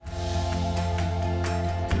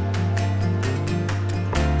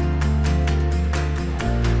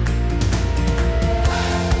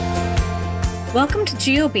Welcome to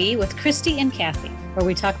GOB with Christy and Kathy, where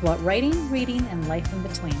we talk about writing, reading, and life in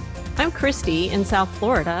between. I'm Christy in South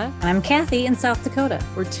Florida. And I'm Kathy in South Dakota.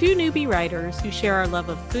 We're two newbie writers who share our love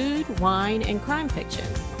of food, wine, and crime fiction.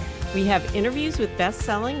 We have interviews with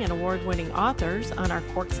best-selling and award-winning authors on our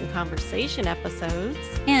Corks and Conversation episodes.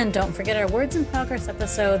 And don't forget our Words in Progress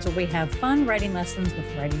episodes, where we have fun writing lessons with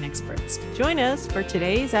writing experts. Join us for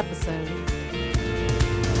today's episode.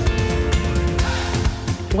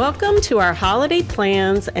 Welcome to our holiday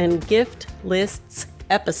plans and gift lists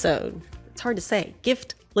episode. It's hard to say.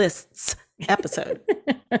 Gift lists episode.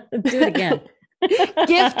 Do it again.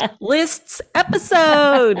 Gift lists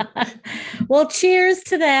episode. Well, cheers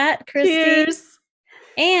to that, Christy. Cheers.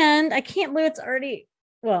 And I can't believe it's already,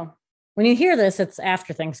 well, when you hear this, it's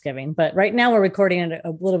after Thanksgiving, but right now we're recording it a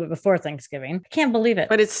little bit before Thanksgiving. I can't believe it.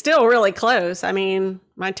 But it's still really close. I mean,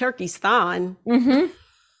 my turkey's thawing.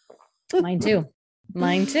 Mm-hmm. Mine too.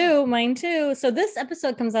 Mine too. So this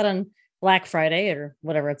episode comes out on Black Friday or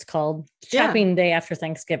whatever it's called. Shopping day after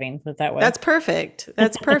Thanksgiving, put it that way. That's perfect.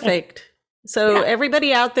 That's perfect. So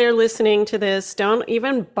everybody out there listening to this, don't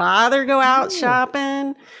even bother go out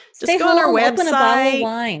shopping. Just Stay go on our home, website. Open a bottle of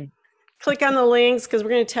wine. Click on the links because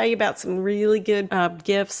we're going to tell you about some really good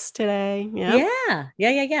gifts today. Yeah.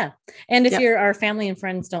 And if you're our family and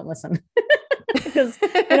friends, don't listen. Because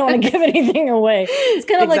we don't want to give anything away. It's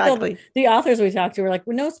kind of like the authors we talked to were like,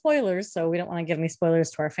 well, no spoilers. So we don't want to give any spoilers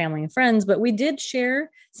to our family and friends, but we did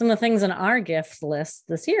share some of the things on our gift list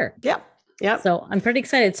this year. Yep. So I'm pretty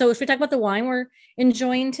excited. So should we talk about the wine we're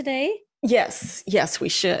enjoying today? Yes, we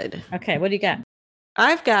should. Okay. What do you got?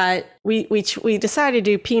 I've got, we decided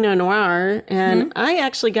to do Pinot Noir, and I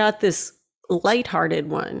actually got this lighthearted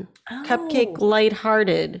one. Cupcake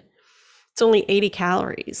lighthearted. It's only 80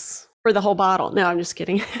 calories. For the whole bottle. No, I'm just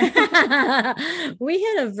kidding. We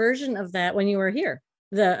had a version of that when you were here.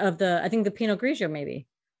 I think the Pinot Grigio maybe.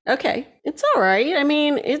 Okay. It's all right. I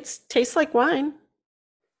mean, it tastes like wine.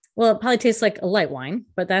 Well, it probably tastes like a light wine,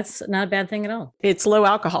 but that's not a bad thing at all. It's low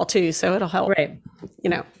alcohol too, so it'll help. Right. You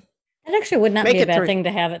know. It actually would not be a bad thing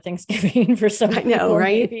to have at Thanksgiving for some people. I know,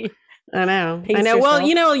 right? Maybe. I know.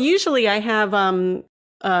 Well, usually I have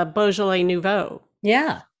Beaujolais Nouveau.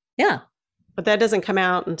 Yeah. But that doesn't come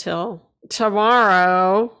out until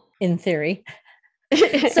tomorrow. In theory.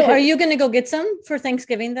 So are you going to go get some for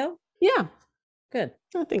Thanksgiving though? Yeah. Good.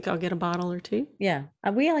 I think I'll get a bottle or two. Yeah.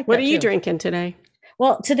 We like What that are you too. drinking today?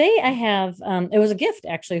 Well, today I have, it was a gift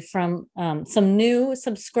actually from some new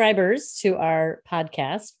subscribers to our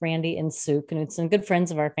podcast, Randy and Suk, and it's some good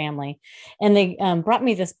friends of our family. And they brought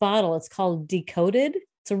me this bottle. It's called Decoded.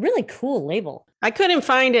 It's a really cool label. I couldn't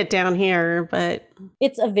find it down here, but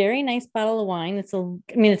it's a very nice bottle of wine. It's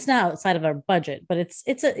not outside of our budget, but it's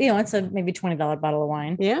a maybe $20 bottle of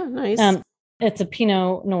wine. Yeah, nice. It's a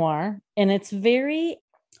Pinot Noir, and it's very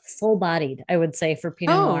full bodied, I would say, for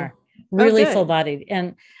Pinot Noir. Really full bodied.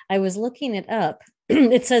 And I was looking it up.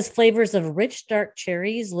 It says flavors of rich, dark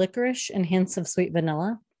cherries, licorice, and hints of sweet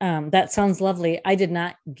vanilla. That sounds lovely. I did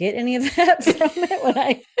not get any of that from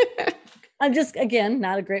it I'm just, again,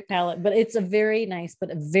 not a great palate, but it's a very nice, but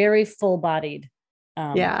a very full-bodied.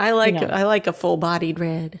 I like a full-bodied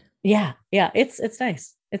red. Yeah, it's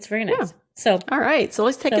nice. It's very nice. Yeah. So, all right, so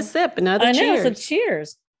let's take a sip. Another cheers. So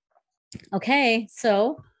cheers. Okay,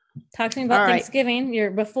 so talk to me about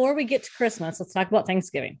Thanksgiving. Before we get to Christmas, let's talk about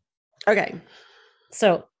Thanksgiving. Okay.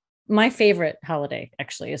 So my favorite holiday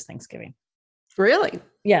actually is Thanksgiving. Really?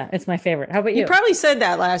 Yeah, it's my favorite. How about you? You probably said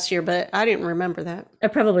that last year, but I didn't remember that. I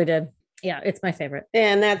probably did. Yeah, it's my favorite.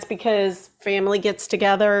 And that's because family gets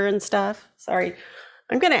together and stuff. Sorry.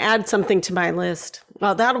 I'm going to add something to my list.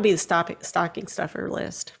 Well, that'll be the stocking stuffer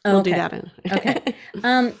list. We'll do that. Okay.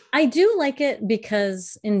 I do like it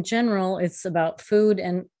because in general, it's about food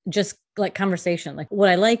and just like conversation. Like what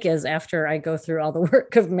I like is after I go through all the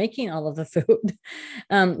work of making all of the food,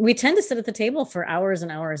 we tend to sit at the table for hours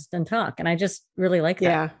and hours and talk. And I just really like that.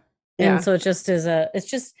 Yeah. And so it just is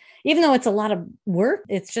even though it's a lot of work,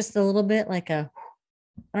 it's just a little bit like I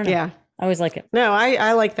don't know. Yeah. I always like it. No,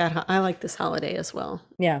 I like that. I like this holiday as well.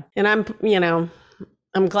 Yeah. And I'm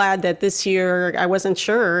glad that this year I wasn't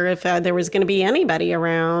sure if there was going to be anybody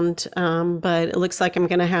around. But it looks like I'm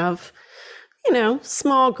going to have,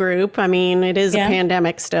 small group. I mean, it is a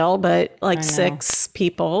pandemic still, but like 6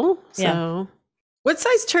 people. So what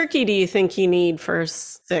size turkey do you think you need for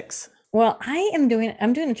 6? Well, I'm doing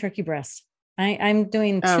a turkey breast. I'm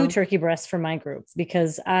doing 2 turkey breasts for my group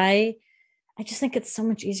because I just think it's so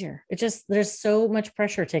much easier. There's so much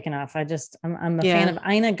pressure taken off. I'm a fan of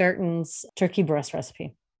Ina Garten's turkey breast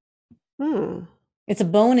recipe. It's a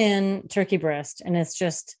bone-in turkey breast, and it's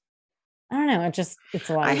just I don't know. It's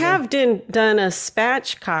a lot. I have done a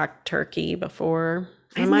spatchcock turkey before.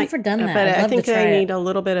 I've never done that. But I think I need a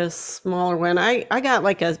little bit of smaller one. I got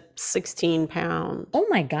like a 16-pound. Oh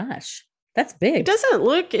my gosh. That's big. It doesn't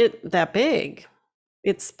look that big.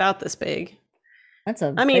 It's about this big. I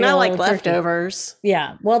like leftovers.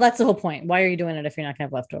 Yeah. Well, that's the whole point. Why are you doing it if you're not going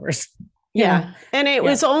to have leftovers? Yeah. And it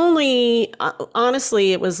was only,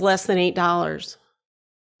 honestly, it was less than $8.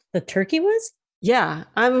 The turkey was? Yeah.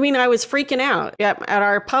 I was freaking out at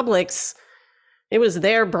our Publix. It was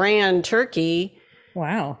their brand turkey.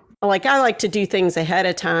 Wow. Like I like to do things ahead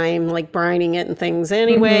of time, like brining it and things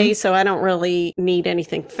anyway. So I don't really need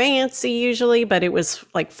anything fancy usually, but it was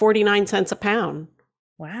like 49 cents a pound.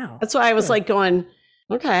 Wow. That's why I was like going,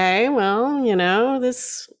 okay, well,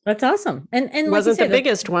 that's awesome. And it wasn't the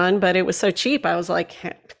biggest one, but it was so cheap. I was like,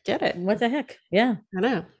 get it. What the heck? Yeah. I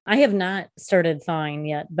know. I have not started thawing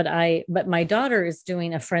yet, but my daughter is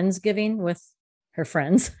doing a Friendsgiving with her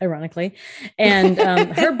friends, ironically. And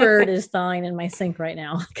her bird is thawing in my sink right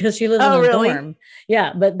now because she lives in a dorm.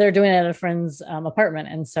 Yeah. But they're doing it at a friend's apartment.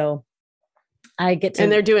 And so I get to.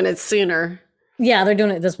 And they're doing it sooner. Yeah. They're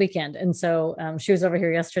doing it this weekend. And so she was over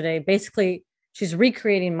here yesterday. Basically, she's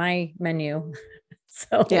recreating my menu.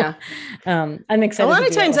 So yeah, I'm excited. A lot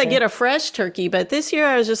of times I get a fresh turkey, but this year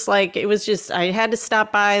I was just like, I had to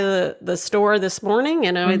stop by the store this morning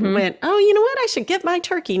and I went, oh, you know what? I should get my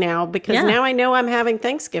turkey now because now I know I'm having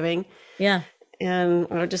Thanksgiving. Yeah. And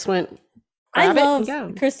I just went, I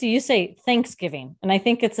love, Christy, you say Thanksgiving, and I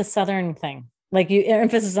think it's a Southern thing. Like you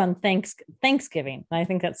emphasis on Thanksgiving. I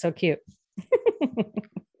think that's so cute.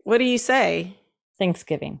 What do you say?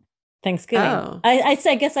 Thanksgiving. Oh.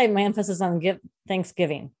 I guess my emphasis on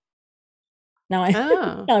Thanksgiving. Now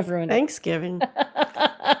I've ruined Thanksgiving.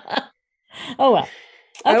 Oh well.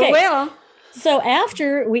 Okay. Oh well. So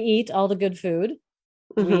after we eat all the good food,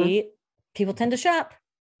 people tend to shop,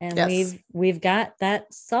 and we've got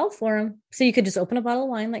that solved for them. So you could just open a bottle of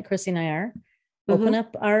wine, like Chrissy and I are. Open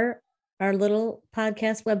up our little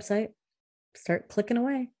podcast website, start clicking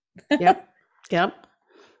away. Yep.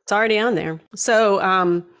 It's already on there.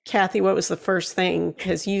 So, Kathy, what was the first thing?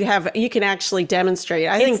 Because you can actually demonstrate.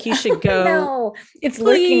 I think you should go. No, it's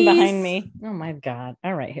lurking behind me. Oh my God.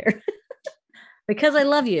 All right, here. Because I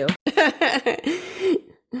love you.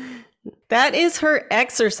 That is her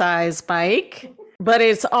exercise bike, but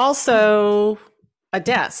it's also a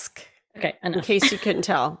desk. Okay. Enough. In case you couldn't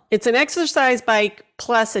tell. It's an exercise bike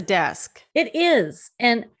plus a desk. It is.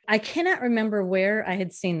 And I cannot remember where I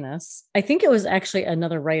had seen this. I think it was actually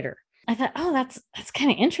another writer. I thought, oh, that's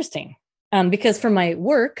kind of interesting. Because for my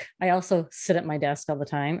work, I also sit at my desk all the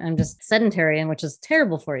time. I'm just sedentary, and which is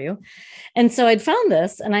terrible for you. And so I'd found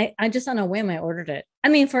this, and I just on a whim, I ordered it. I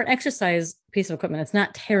mean, for an exercise piece of equipment, it's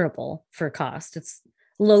not terrible for cost. It's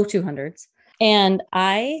low 200s. And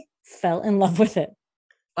I fell in love with it.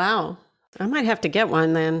 Wow. I might have to get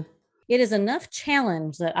one then. It is enough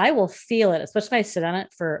challenge that I will feel it, especially if I sit on it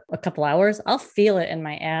for a couple hours. I'll feel it in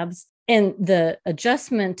my abs. And the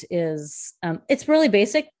adjustment is, it's really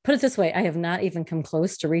basic. Put it this way, I have not even come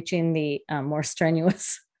close to reaching the more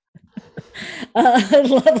strenuous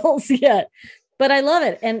levels yet, but I love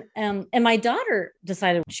it. And my daughter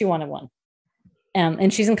decided she wanted one,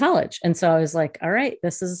 and she's in college. And so I was like, all right,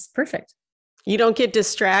 this is perfect. You don't get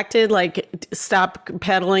distracted, like stop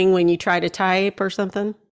pedaling when you try to type or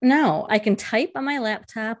something? No, I can type on my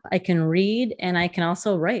laptop. I can read, and I can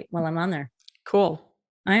also write while I'm on there. Cool.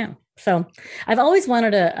 I am. So I've always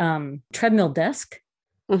wanted a treadmill desk.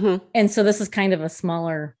 And so this is kind of a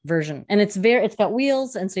smaller version, and it's got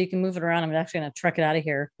wheels. And so you can move it around. I'm actually going to truck it out of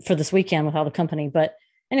here for this weekend with all the company. But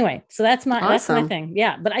anyway, so that's my thing.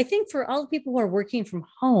 Yeah. But I think for all the people who are working from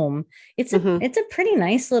home, it's a pretty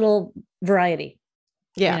nice little variety.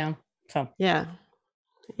 Yeah. So yeah.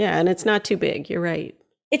 And it's not too big. You're right.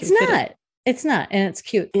 It's not. And it's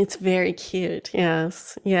cute. It's very cute.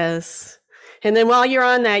 Yes. And then while you're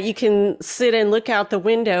on that, you can sit and look out the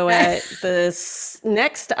window at this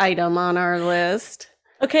next item on our list.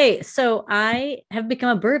 Okay. So I have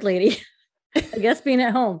become a bird lady. I guess being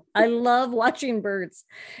at home. I love watching birds.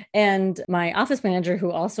 And my office manager,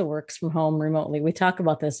 who also works from home remotely, we talk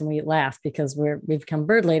about this and we laugh because we've become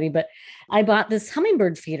bird lady. But I bought this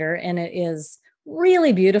hummingbird feeder, and it is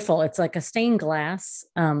really beautiful. It's like a stained glass,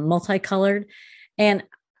 multicolored. And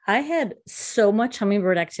I had so much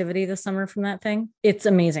hummingbird activity this summer from that thing. It's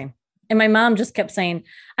amazing. And my mom just kept saying,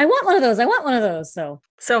 I want one of those.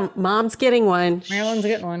 So mom's getting one. Marilyn's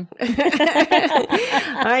getting one.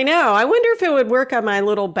 I know. I wonder if it would work on my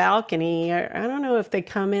little balcony. I don't know if they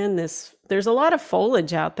come in there's a lot of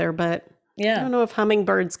foliage out there, but I don't know if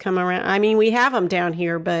hummingbirds come around. I mean, we have them down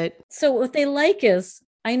here, but. So what they like is,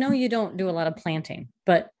 I know you don't do a lot of planting,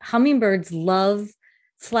 but hummingbirds love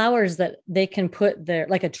flowers that they can put their,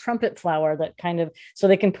 like a trumpet flower that kind of, so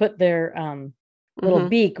they can put their little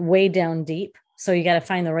beak way down deep. So you got to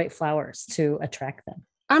find the right flowers to attract them.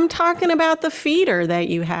 I'm talking about the feeder that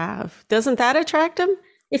you have. Doesn't that attract them?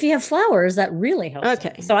 If you have flowers, that really helps.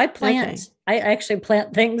 Okay. So I actually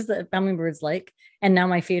plant things that hummingbirds like. And now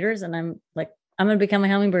my feeders, and I'm like, I'm going to become a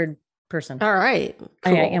hummingbird person. All right.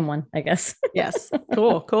 Cool. I am one, I guess. Yes.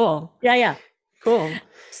 Cool. Yeah. Cool.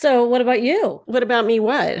 So what about you? What about me?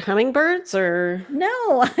 What? Hummingbirds or?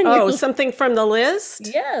 No. Something from the list?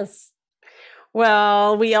 Yes.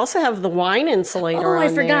 Well, we also have the wine insulator. I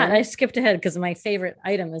forgot. There. I skipped ahead because my favorite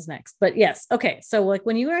item is next. But yes. Okay. So like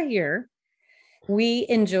when you were here, we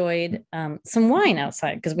enjoyed some wine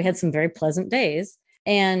outside because we had some very pleasant days.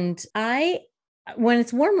 And when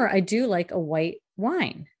it's warmer, I do like a white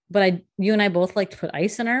wine, but you and I both like to put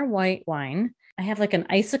ice in our white wine. I have like an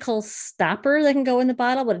icicle stopper that can go in the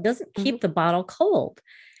bottle, but it doesn't keep the bottle cold.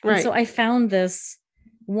 Right. And so I found this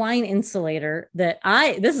wine insulator that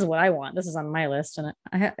this is what I want. This is on my list. And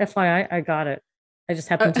FYI, I got it. I just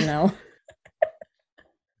happen to know.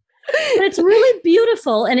 But it's really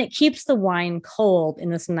beautiful and it keeps the wine cold in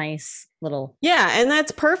this nice little. Yeah. And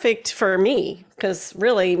that's perfect for me because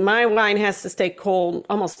really my wine has to stay cold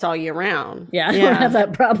almost all year round. Yeah. I don't have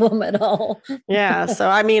that problem at all. Yeah. So,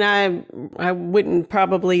 I mean, I wouldn't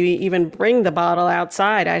probably even bring the bottle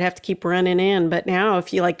outside. I'd have to keep running in. But now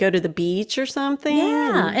if you like go to the beach or something.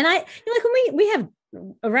 Yeah. And like when we have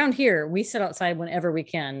around here, we sit outside whenever we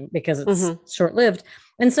can because it's short-lived.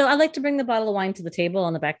 And so I like to bring the bottle of wine to the table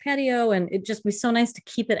on the back patio, and it just be so nice to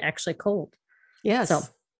keep it actually cold. Yes. So,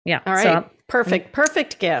 yeah. All right. So,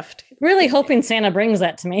 perfect gift. Really hoping Santa brings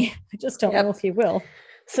that to me. I just don't know if he will.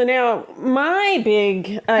 So now my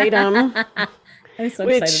big item. I'm so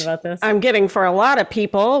excited about this. I'm getting for a lot of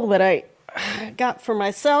people that I got for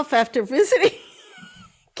myself after visiting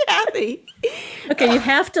Kathy. Okay, you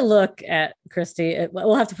have to look at Christy.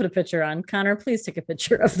 We'll have to put a picture on. Connor, please take a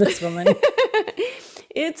picture of this woman.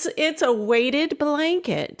 It's a weighted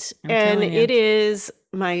blanket, and it is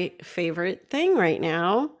my favorite thing right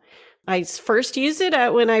now. I first used it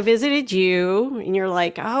when I visited you, and you're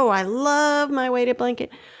like, "Oh, I love my weighted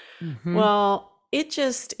blanket." Mm-hmm. Well, it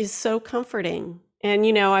just is so comforting. And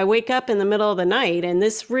I wake up in the middle of the night, and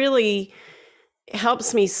this really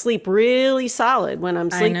helps me sleep really solid when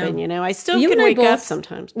I'm sleeping. I still can wake up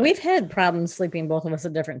sometimes. But. We've had problems sleeping, both of us,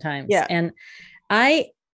 at different times. Yeah. And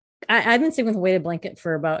I've been sleeping with a weighted blanket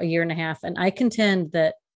for about a year and a half. And I contend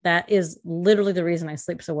that is literally the reason I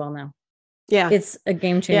sleep so well now. Yeah. It's a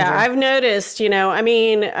game changer. Yeah. I've noticed, I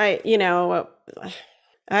mean, I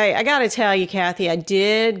got to tell you, Kathy, I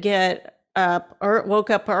did get up or woke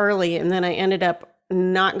up early, and then I ended up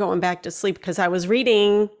not going back to sleep because I was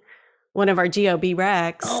reading one of our GOB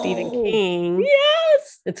Rex, Stephen King.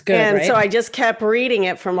 Yes. It's good. And right? so I just kept reading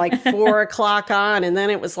it from like 4 o'clock on. And then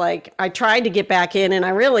it was like, I tried to get back in and I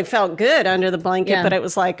really felt good under the blanket, but it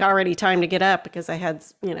was like already time to get up because I had,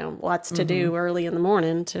 lots to do early in the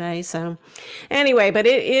morning today. So anyway, but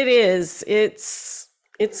it's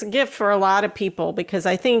a gift for a lot of people because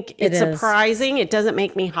I think it's surprising. It doesn't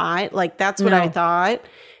make me hot. Like that's what I thought.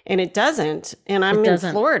 And it doesn't. And I'm in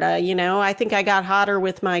Florida, I think I got hotter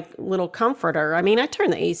with my little comforter. I mean, I turn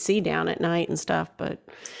the AC down at night and stuff, but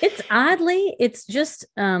it's just,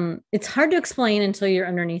 it's hard to explain until you're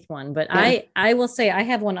underneath one. But I will say I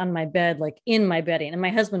have one on my bed, like in my bedding, and my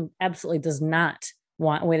husband absolutely does not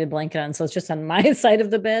want a weighted blanket on. So it's just on my side of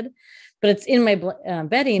the bed. But it's in my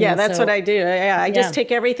bedding. Yeah, that's what I do. I just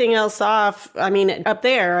take everything else off. I mean, up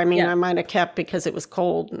there, I might have kept because it was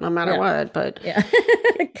cold no matter what. But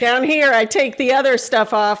down here, I take the other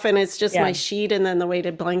stuff off and it's just my sheet and then the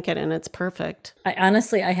weighted blanket and it's perfect. I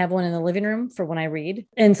have one in the living room for when I read.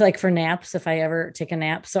 And it's like for naps, if I ever take a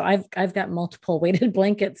nap. So I've got multiple weighted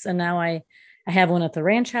blankets and now I have one at the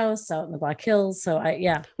ranch house out in the Black Hills. So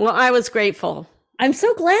Well, I was grateful. I'm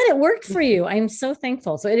so glad it worked for you. I'm so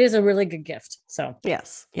thankful. So it is a really good gift. So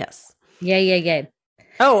yes. Yay.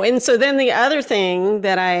 Oh, and so then the other thing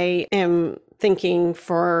that I am thinking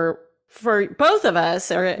for both of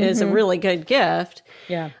us is a really good gift.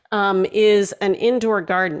 Yeah. Is an indoor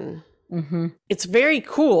garden. Mm-hmm. It's very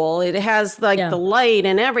cool. It has like the light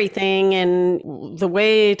and everything and the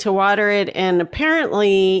way to water it. And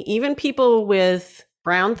apparently even people with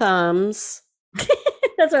brown thumbs.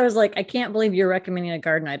 That's why I was like, I can't believe you're recommending a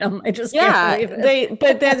garden item. I just can't believe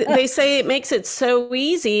it. They say it makes it so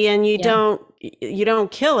easy and you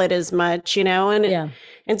don't kill it as much, and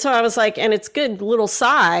And so I was like, and it's good little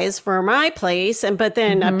size for my place. And but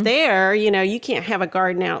then up there, you can't have a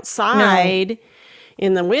garden outside. No.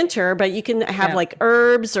 In the winter, but you can have like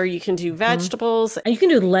herbs or you can do vegetables. And you can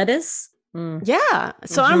do lettuce. Yeah.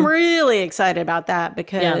 So I'm really excited about that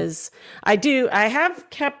because I have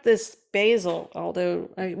kept this basil, although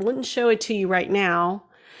I wouldn't show it to you right now.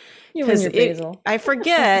 Because I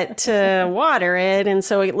forget to water it, and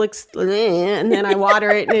so it looks, and then I water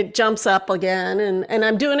it, and it jumps up again, and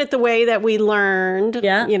I'm doing it the way that we learned.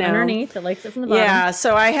 Yeah, underneath, it likes it from the bottom. Yeah,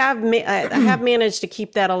 so I have managed to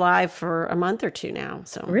keep that alive for a month or two now.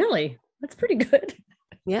 So really, that's pretty good.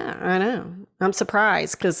 Yeah, I know. I'm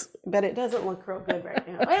surprised but it doesn't look real good right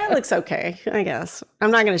now. It looks okay, I guess.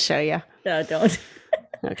 I'm not going to show you. No, don't.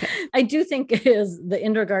 Okay. I do think the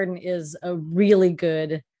indoor garden is a really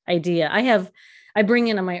good idea. I bring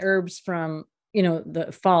in my herbs from,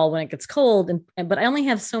 the fall when it gets cold but I only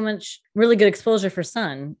have so much really good exposure for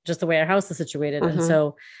sun, just the way our house is situated. And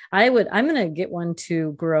so I'm going to get one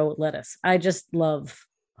to grow lettuce. I just love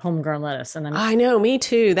homegrown lettuce. And I know, me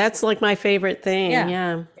too. That's like my favorite thing.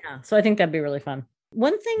 Yeah. So I think that'd be really fun.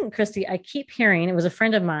 One thing, Christy, I keep hearing, it was a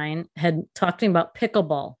friend of mine had talked to me about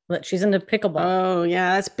pickleball, that she's into pickleball. Oh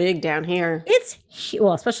yeah. That's big down here. It's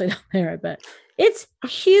especially down there, I bet. It's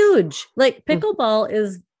huge. Like pickleball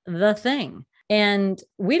is the thing. And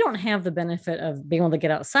we don't have the benefit of being able to get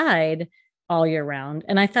outside all year round.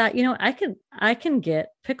 And I thought, I can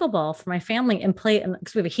get pickleball for my family and play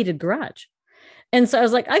because we have a heated garage. And so I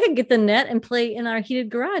was like, I could get the net and play in our heated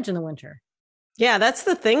garage in the winter. Yeah, that's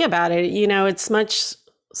the thing about it. It's much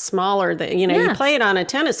smaller than, you play it on a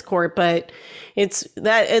tennis court, but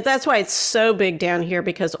that's why it's so big down here,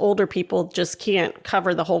 because older people just can't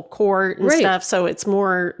cover the whole court and stuff. So it's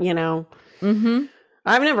more,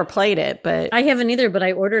 I've never played it, but I haven't either, but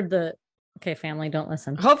I ordered okay, family, don't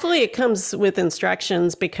listen. Hopefully it comes with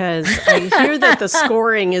instructions, because I hear that the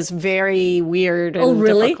scoring is very weird and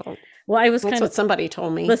difficult. Well, that's what somebody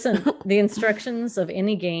told me. Listen, the instructions of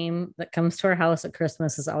any game that comes to our house at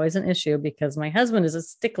Christmas is always an issue, because my husband is a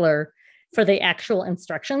stickler for the actual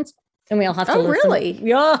instructions, and we all have to listen. Really?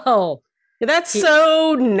 Yo, that's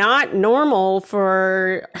so not normal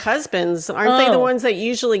for husbands. Aren't they the ones that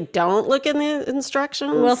usually don't look in the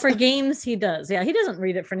instructions? Well, for games, he does. Yeah, he doesn't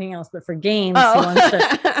read it for anything else, but for games, he wants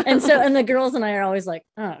to. And the girls and I are always like,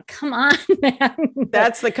 oh, come on, man.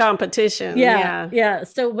 That's the competition. Yeah.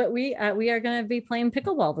 So, but we are going to be playing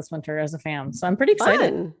pickleball this winter as a fam. So I'm pretty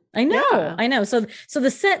excited. Fun. I know. So the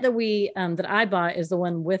set that that I bought is the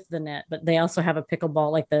one with the net, but they also have a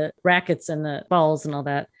pickleball, like the rackets and the balls and all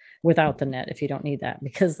that, without the net, if you don't need that,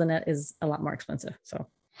 because the net is a lot more expensive. So,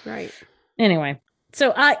 right. Anyway, so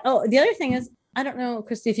the other thing is, I don't know,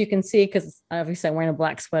 Christy, if you can see, because obviously I'm wearing a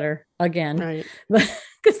black sweater again, right? But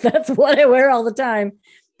because that's what I wear all the time.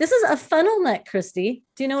 This is a funnel neck, Christy.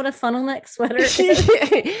 Do you know what a funnel neck sweater is?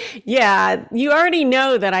 Yeah, you already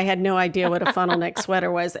know that I had no idea what a funnel neck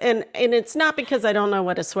sweater was, and it's not because I don't know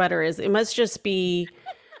what a sweater is. It must just be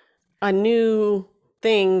a new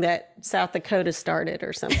thing that South Dakota started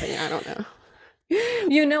or something. I don't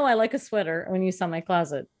know. I like a sweater when you saw my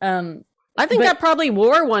closet. I think I probably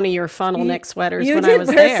wore one of your funnel neck sweaters when I was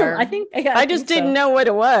there. I just didn't know what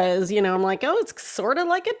it was. I'm like, oh, it's sort of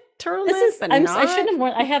like a turtleneck. I shouldn't have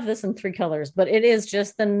worn. I have this in 3 colors, but it is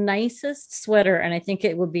just the nicest sweater, and I think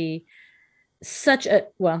it would be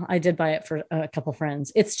I did buy it for a couple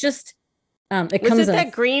friends. It's just. Was it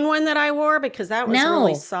that green one that I wore? Because that was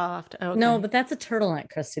really soft. Okay. No, but that's a turtleneck,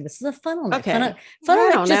 Christy. This is a funnel neck. Okay. Funnel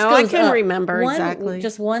I don't know. I can remember exactly.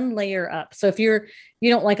 Just one layer up. So if you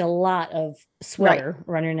don't like a lot of sweater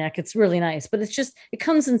around your neck, it's really nice. But it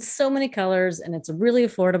comes in so many colors, and it's really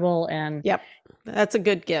affordable. And yep, that's a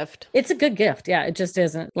good gift. It's a good gift. Yeah, it just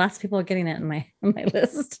isn't. Lots of people are getting that on my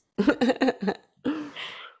list.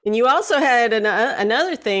 And you also had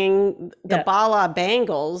another thing, the Bala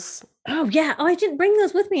bangles. Oh, yeah. Oh, I didn't bring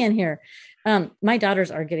those with me in here. My daughters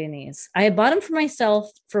are getting these. I had bought them for myself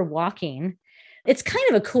for walking. It's kind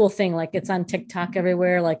of a cool thing. Like, it's on TikTok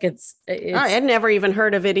everywhere. Like, it's I had never even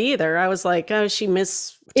heard of it either. I was like, oh, she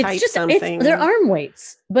mistyped something. They're arm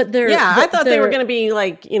weights, but they're. Yeah, I thought they were going to be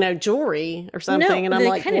like, jewelry or something. No, and I'm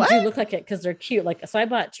like, kind of do look like it because they're cute. Like, so I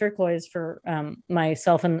bought turquoise for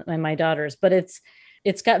myself and my daughters, but it's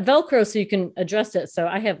got Velcro so you can adjust it. So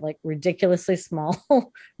I have like ridiculously small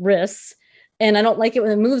wrists, and I don't like it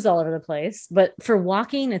when it moves all over the place. But for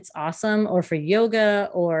walking, it's awesome. Or for yoga,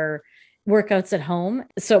 or workouts at home.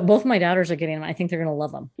 So both my daughters are getting them. I think they're going to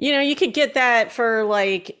love them. You could get that for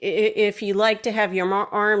like, if you like to have your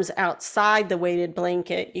arms outside the weighted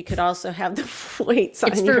blanket, you could also have the weights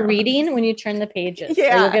on. It's for reading when you turn the pages.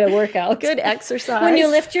 Yeah. So you'll get a workout. Good exercise. When you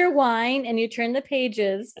lift your wine and you turn the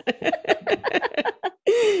pages.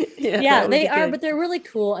 Yeah, they are, but they're really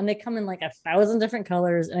cool. And they come in like 1,000 different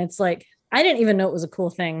colors. And it's like, I didn't even know it was a cool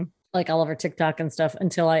thing, like all over TikTok and stuff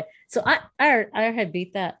until I had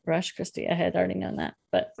beat that brush, Christy. I had already known that,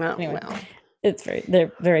 but anyway,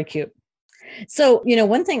 they're very cute. So,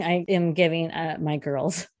 one thing I am giving my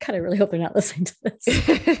girls, God, I really hope they're not listening to this,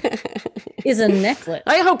 is a necklet.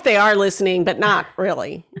 I hope they are listening, but not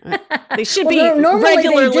really. They should be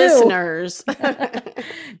regular listeners.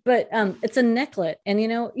 But it's a necklet. And,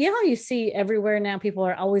 how you see everywhere now, people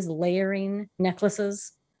are always layering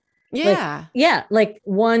necklaces. Yeah. Like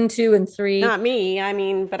 1, 2, and 3. Not me. I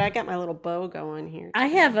mean, but I got my little bow going here. I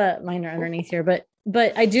have mine are underneath here, but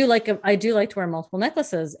I do like to wear multiple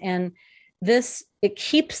necklaces, and it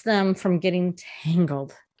keeps them from getting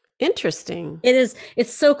tangled. Interesting.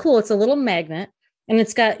 It's so cool. It's a little magnet, and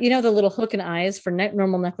it's got, the little hook and eyes for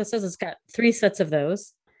normal necklaces. It's got 3 sets of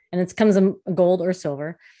those, and it comes in gold or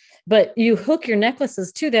silver, but you hook your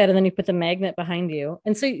necklaces to that, and then you put the magnet behind you.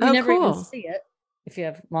 And so you never even see it if you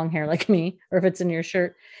have long hair like me, or if it's in your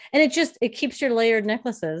shirt, and it keeps your layered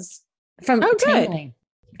necklaces from tangling.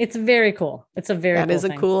 It's very cool. It's a very that is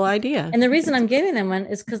a cool idea. And the reason I'm giving them one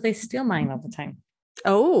is because they steal mine all the time.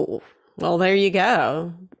 Oh, well, there you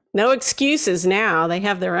go. No excuses now. They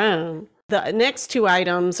have their own. The next 2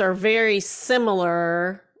 items are very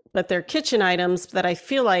similar, but they're kitchen items that I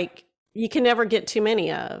feel like you can never get too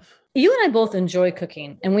many of. You and I both enjoy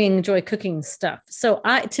cooking, and we enjoy cooking stuff. So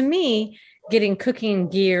to me, getting cooking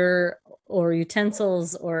gear or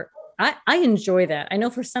utensils, or I enjoy that. I know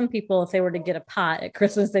for some people, if they were to get a pot at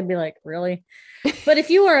Christmas, they'd be like, really? But if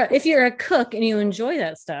you're a cook and you enjoy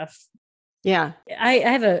that stuff. Yeah. I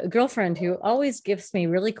have a girlfriend who always gives me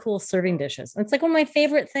really cool serving dishes. It's like one of my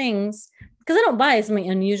favorite things, because I don't buy something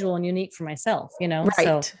unusual and unique for myself,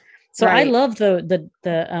 Right. So I love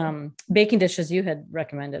the baking dishes you had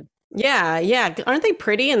recommended. Yeah. Aren't they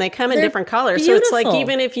pretty? And they come in different colors. Beautiful. So it's like,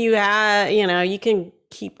 even if you you can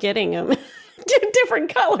keep getting them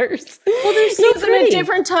different colors. Well, they're so Use them at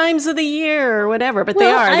different times of the year or whatever, but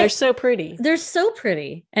they're so pretty. They're so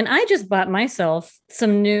pretty. And I just bought myself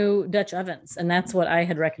some new Dutch ovens, and that's what I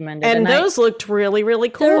had recommended. And those looked really, really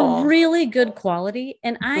cool. They're really good quality.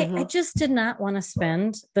 And I just did not want to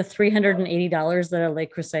spend the $380 that a Le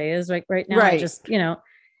Creuset is right now. Right. I just,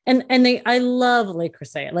 I love Le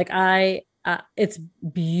Creuset. Like it's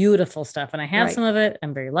beautiful stuff. And I have some of it.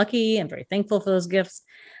 I'm very lucky. I'm very thankful for those gifts.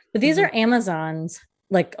 But these are Amazon's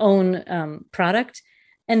own product,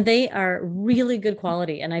 and they are really good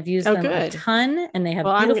quality. And I've used them a ton, and they have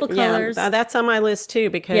beautiful colors. Yeah, that's on my list too,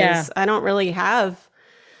 because I don't really have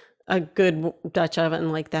a good Dutch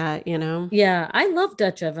oven like that, Yeah, I love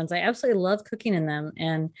Dutch ovens. I absolutely love cooking in them.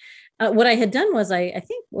 And what I had done was, I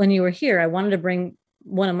think when you were here, I wanted to bring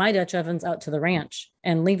one of my Dutch ovens out to the ranch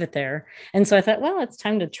and leave it there. And so I thought, well, it's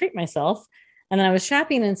time to treat myself. And then I was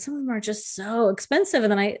shopping, and some of them are just so expensive.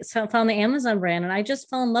 And then I found the Amazon brand, and I just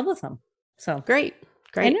fell in love with them. So great.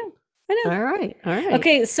 I know. All right.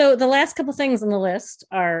 Okay. So the last couple things on the list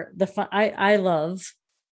are I love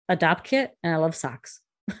a Dopp kit, and I love socks.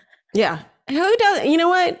 Yeah. Who does? You know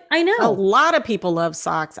what? I know. A lot of people love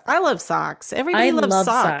socks. I love socks. Everybody loves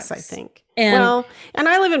socks, I think. And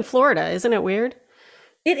I live in Florida. Isn't it weird?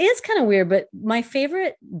 It is kind of weird, but my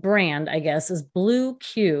favorite brand, I guess, is Blue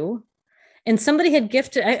Q. And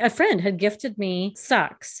a friend had gifted me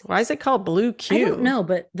socks. Why is it called Blue Q? I don't know,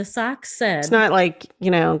 but the socks said... It's not like,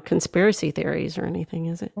 conspiracy theories or anything,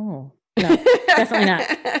 is it? Oh, no, definitely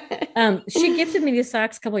not. She gifted me these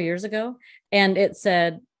socks a couple of years ago, and it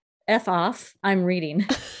said, F off, I'm reading.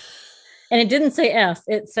 And it didn't say F.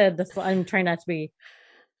 It said, I'm trying not to be...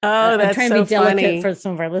 Oh, that's so funny. I'm trying to be delicate for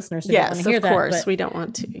some of our listeners who don't want to hear that. Yes, of course. We don't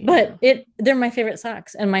want to. But they're my favorite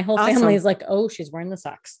socks. And my whole family is like, oh, she's wearing the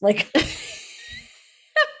socks. Like,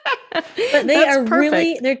 but they are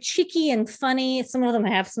really, they're cheeky and funny. Some of them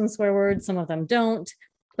have some swear words. Some of them don't.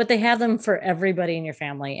 But they have them for everybody in your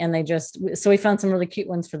family. And so we found some really cute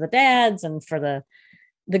ones for the dads and for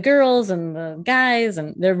the girls and the guys,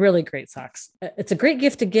 and they're really great socks. It's a great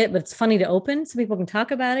gift to get, but it's funny to open so people can talk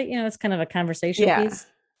about it. It's kind of a conversation piece.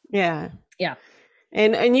 Yeah.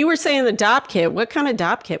 And you were saying the Dopp kit. What kind of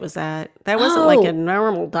Dopp kit was that? That wasn't like a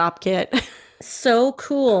normal Dopp kit. So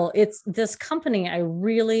cool. It's this company I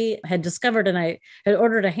really had discovered, and I had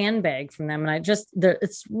ordered a handbag from them, and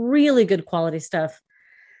it's really good quality stuff.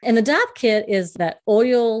 And the Dopp kit is that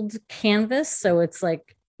oiled canvas. So it's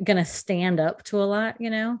like going to stand up to a lot, you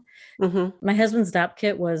know? Mm-hmm. My husband's Dopp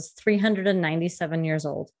kit was 397 years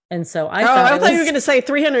old. And so I thought you were going to say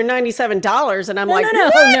 $397. And I'm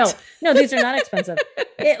no, these are not expensive.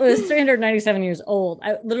 It was 397 years old.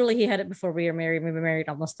 He had it before we were married. We've been married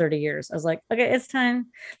almost 30 years. I was like, okay, it's time.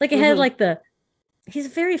 Like it had like he's a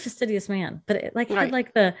very fastidious man, but it had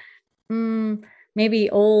like the, maybe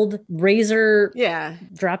old razor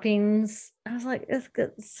droppings. I was like, it's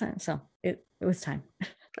good. It's time. So it was time.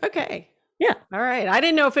 Okay. Yeah. All right. I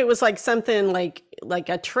didn't know if it was like something like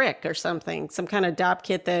a trick or something, some kind of Dopp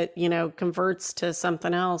kit that, converts to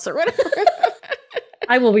something else or whatever.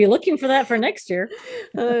 I will be looking for that for next year.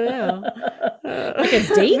 I know. Like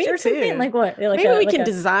a date or something? Like what? Maybe we can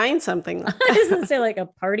design something. Like that. Doesn't say like a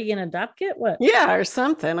party in a Dopp kit? What? Yeah, or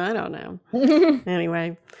something. I don't know.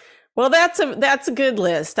 Anyway. Well, that's a good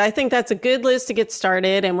list. I think that's a good list to get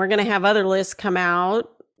started. And we're going to have other lists come out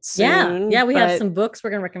soon. Yeah. We have some books we're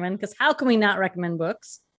going to recommend, because how can we not recommend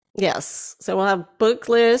books? Yes. So we'll have book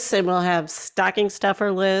lists and we'll have stocking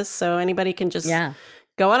stuffer lists. So anybody can just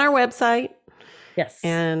go on our website. Yes.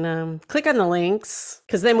 And click on the links,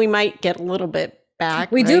 because then we might get a little bit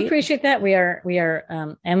back. We do appreciate that. We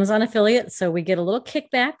are Amazon affiliate, so we get a little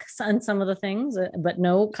kickback on some of the things, but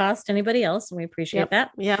no cost to anybody else. And we appreciate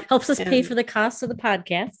that. Yeah. Helps us pay for the cost of the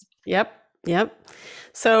podcast. Yep.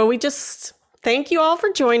 So we just thank you all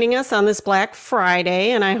for joining us on this Black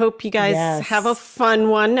Friday. And I hope you guys have a fun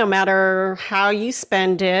one, no matter how you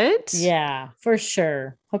spend it. Yeah, for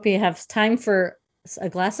sure. Hope you have time for a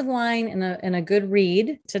glass of wine and a good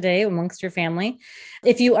read today amongst your family.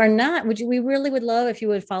 If you are not, we really would love if you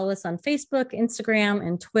would follow us on Facebook, Instagram,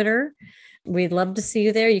 and Twitter. We'd love to see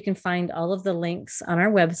you there. You can find all of the links on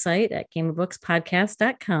our website at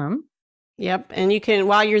gameofbookspodcast.com. Yep. And you can,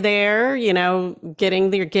 while you're there,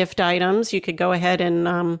 getting your gift items, you could go ahead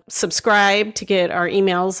and subscribe to get our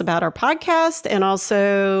emails about our podcast, and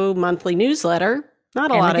also monthly newsletter.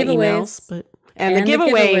 Not a lot of emails, but And the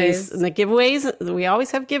giveaways, we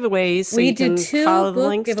always have giveaways. So we do 2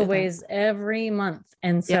 book giveaways every month.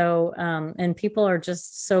 And so, and people are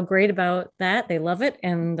just so great about that. They love it.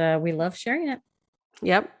 And we love sharing it.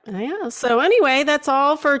 Yep. Yeah. So anyway, that's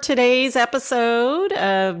all for today's episode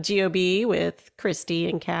of GOB with Christy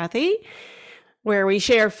and Kathy, where we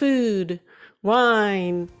share food,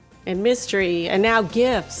 wine, and mystery, and now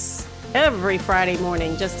gifts every Friday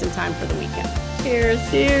morning, just in time for the weekend. Cheers.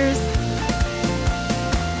 Cheers.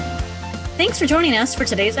 Thanks for joining us for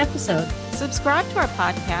today's episode. Subscribe to our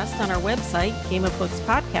podcast on our website,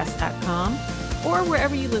 gameofbookspodcast.com, or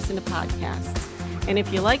wherever you listen to podcasts. And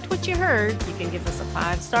if you liked what you heard, you can give us a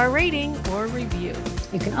 5-star rating or review.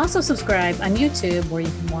 You can also subscribe on YouTube, where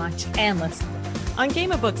you can watch and listen. On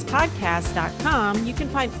gameofbookspodcast.com, you can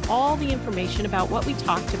find all the information about what we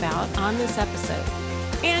talked about on this episode.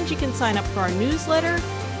 And you can sign up for our newsletter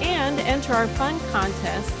and enter our fun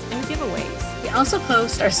contests and giveaways. We also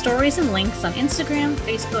post our stories and links on Instagram,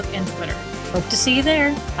 Facebook, and Twitter. Hope to see you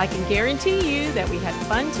there. I can guarantee you that we had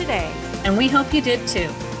fun today. And we hope you did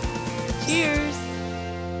too. Cheers.